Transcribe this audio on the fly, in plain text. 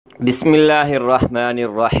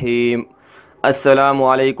बिस्मिल्लाहिर्रहमानिर्रहीम।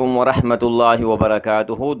 अस्सलामुअलैकुम वरहमतुल्लाहि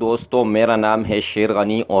वबरकातुहू। दोस्तों, मेरा नाम है शेर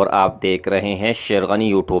गनी और आप देख रहे हैं शेर गनी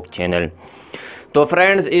यूट्यूब चैनल। तो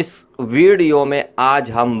फ्रेंड्स, इस वीडियो में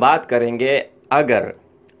आज हम बात करेंगे, अगर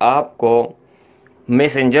आपको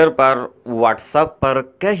मैसेंजर पर, व्हाट्सएप पर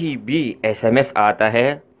कहीं भी एसएमएस आता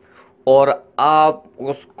है और आप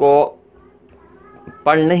उसको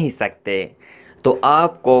पढ़ नहीं सकते, तो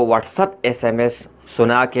आपको व्हाट्सएप एसएमएस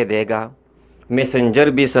सुना के देगा, मैसेंजर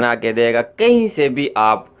भी सुना के देगा, कहीं से भी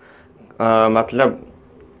आप मतलब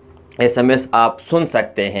एसएमएस आप सुन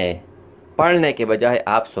सकते हैं, पढ़ने के बजाय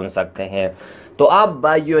आप सुन सकते हैं। तो आप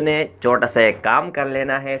भाइयों ने छोटा सा एक काम कर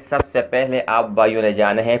लेना है। सबसे पहले आप भाइयों ने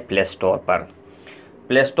जाना है प्ले स्टोर पर।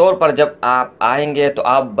 प्ले स्टोर पर जब आप आएंगे तो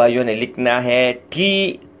आप भाइयों ने लिखना है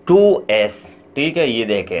T2S। ठीक है, ये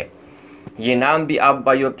देखें, ये नाम भी आप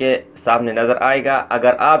भाइयों के सामने नज़र आएगा।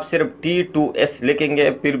 अगर आप सिर्फ T2S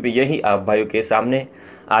लिखेंगे फिर भी यही आप भाइयों के सामने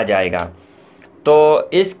आ जाएगा। तो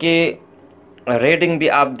इसकी रेटिंग भी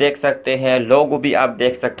आप देख सकते हैं, लोगो भी आप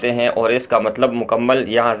देख सकते हैं और इसका मतलब मुकम्मल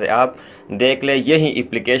यहाँ से आप देख ले। यही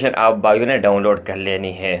एप्लीकेशन आप भाइयों ने डाउनलोड कर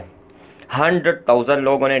लेनी है। 100,000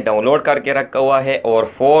 लोगों ने डाउनलोड करके रखा हुआ है और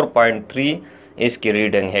 4.3 इसकी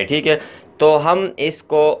रीडिंग है। ठीक है, तो हम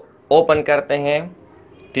इसको ओपन करते हैं।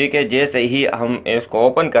 ठीक है, जैसे ही हम इसको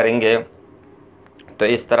ओपन करेंगे तो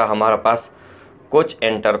इस तरह हमारे पास कुछ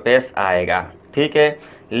इंटरफेस आएगा। ठीक है,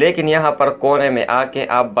 लेकिन यहाँ पर कोने में आके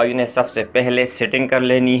आप भाई ने सबसे पहले सेटिंग कर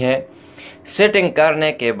लेनी है। सेटिंग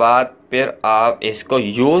करने के बाद फिर आप इसको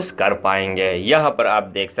यूज़ कर पाएंगे। यहाँ पर आप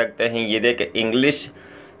देख सकते हैं, ये देखें इंग्लिश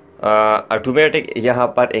ऑटोमेटिक, यहाँ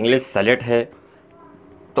पर इंग्लिश सेलेक्ट है।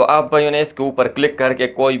 तो आप भाइयों ने इसके ऊपर क्लिक करके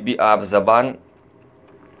कोई भी आप ज़बान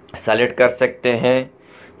सेलेक्ट कर सकते हैं।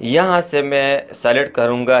 यहाँ से मैं सेलेक्ट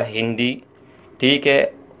करूँगा हिंदी। ठीक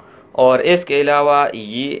है, और इसके अलावा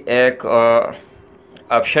ये एक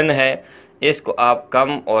ऑप्शन है, इसको आप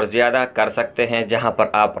कम और ज़्यादा कर सकते हैं। जहाँ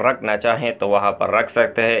पर आप रखना चाहें तो वहाँ पर रख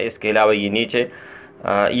सकते हैं। इसके अलावा ये नीचे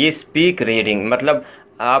ये स्पीक रीडिंग, मतलब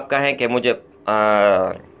आप कहें कि मुझे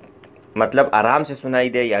मतलब आराम से सुनाई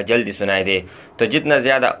दे या जल्दी सुनाई दे, तो जितना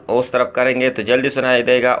ज़्यादा उस तरफ करेंगे तो जल्दी सुनाई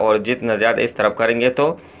देगा और जितना ज़्यादा इस तरफ करेंगे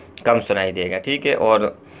तो कम सुनाई देगा। ठीक है,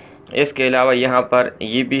 और इसके अलावा यहाँ पर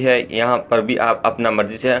ये भी है, यहाँ पर भी आप अपना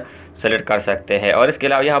मर्ज़ी से सेलेक्ट कर सकते हैं। और इसके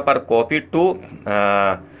अलावा यहाँ पर कॉपी टू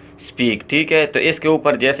स्पीक। ठीक है, तो इसके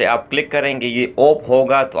ऊपर जैसे आप क्लिक करेंगे ये ऑफ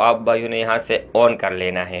होगा, तो आप भाइयों ने यहाँ से ऑन कर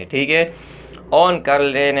लेना है। ठीक है, ऑन कर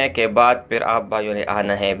लेने के बाद फिर आप भाइयों ने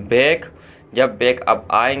आना है बैक। जब बैक अब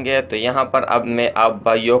आएंगे तो यहाँ पर अब मैं आप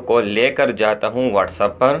भाइयों को लेकर जाता हूँ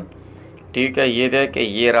व्हाट्सएप पर। ठीक है, ये देखिए,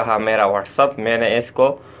 ये रहा मेरा व्हाट्सएप। मैंने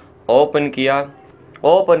इसको ओपन किया।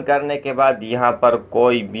 ओपन करने के बाद यहाँ पर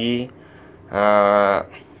कोई भी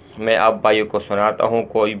मैं आप भाइयों को सुनाता हूँ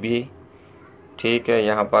कोई भी। ठीक है,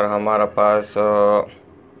 यहाँ पर हमारा पास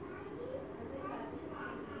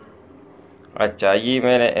अच्छा, ये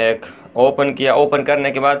मैंने एक ओपन किया। ओपन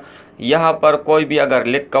करने के बाद यहाँ पर कोई भी अगर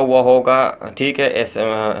लिखा हुआ होगा, ठीक है, ऐसे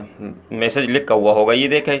मैसेज लिखा हुआ होगा, ये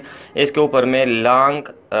देखें, इसके ऊपर मैं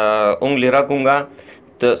लॉन्ग उंगली रखूँगा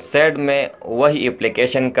तो साइड में वही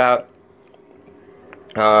एप्लीकेशन का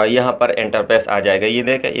यहाँ पर इंटरफेस आ जाएगा। ये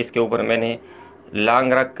देखें, इसके ऊपर मैंने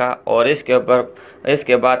लॉन्ग रखा और इसके ऊपर,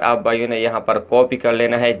 इसके बाद आप भाइयों ने यहाँ पर कॉपी कर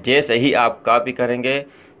लेना है। जैसे ही आप कॉपी करेंगे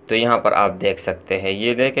तो यहाँ पर आप देख सकते हैं,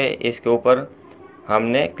 ये देखें, इसके ऊपर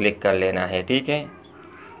हमने क्लिक कर लेना है। ठीक है,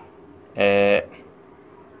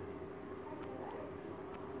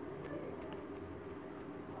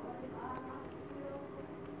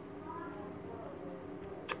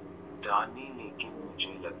 लेकिन मुझे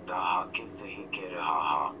लगता है कि सही कह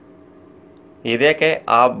रहा है। ये देखें,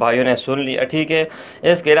 आप भाइयों ने सुन लिया। ठीक है,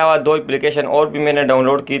 इसके अलावा 2 एप्लीकेशन और भी मैंने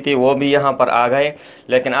डाउनलोड की थी, वो भी यहाँ पर आ गए,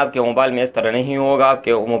 लेकिन आपके मोबाइल में इस तरह नहीं होगा।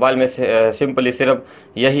 आपके मोबाइल में सिंपली सिर्फ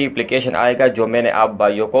यही एप्लीकेशन आएगा जो मैंने आप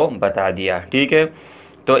भाइयों को बता दिया। ठीक है,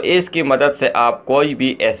 तो इसकी मदद से आप कोई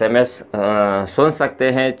भी एसएमएस सुन सकते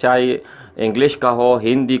हैं, चाहे इंग्लिश का हो,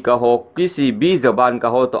 हिंदी का हो, किसी भी ज़बान का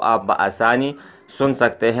हो, तो आप बआसानी सुन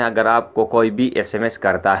सकते हैं अगर आपको कोई भी एसएमएस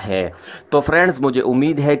करता है। तो फ्रेंड्स, मुझे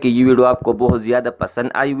उम्मीद है कि ये वीडियो आपको बहुत ज़्यादा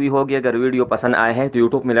पसंद आई हुई होगी। अगर वीडियो पसंद आए हैं तो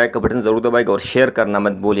यूट्यूब में लाइक का बटन ज़रूर दबाइएगा और शेयर करना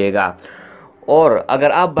मत भूलिएगा। और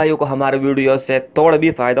अगर आप भाइयों को हमारे वीडियो से थोड़ा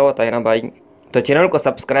भी फ़ायदा होता है ना भाई, तो चैनल को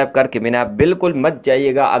सब्सक्राइब करके बिना बिल्कुल मत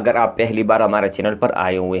जाइएगा। अगर आप पहली बार हमारे चैनल पर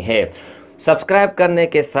आए हुए हैं, सब्सक्राइब करने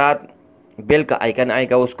के साथ बेल का आइकन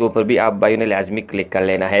आएगा, उसके ऊपर भी आप भाइयों ने लाजमी क्लिक कर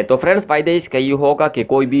लेना है। तो फ्रेंड्स, फ़ायदा इसका ये होगा कि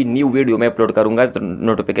कोई भी न्यू वीडियो मैं अपलोड करूंगा तो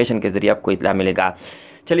नोटिफिकेशन के ज़रिए आपको इत्तला मिलेगा।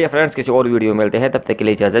 चलिए फ्रेंड्स, किसी और वीडियो मिलते हैं, तब तक के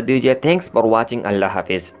लिए इजाज़त दीजिए। Thanks for watching. अल्लाह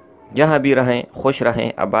हाफिज़। जहाँ भी रहें खुश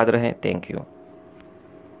रहें, आबाद रहें। Thank you.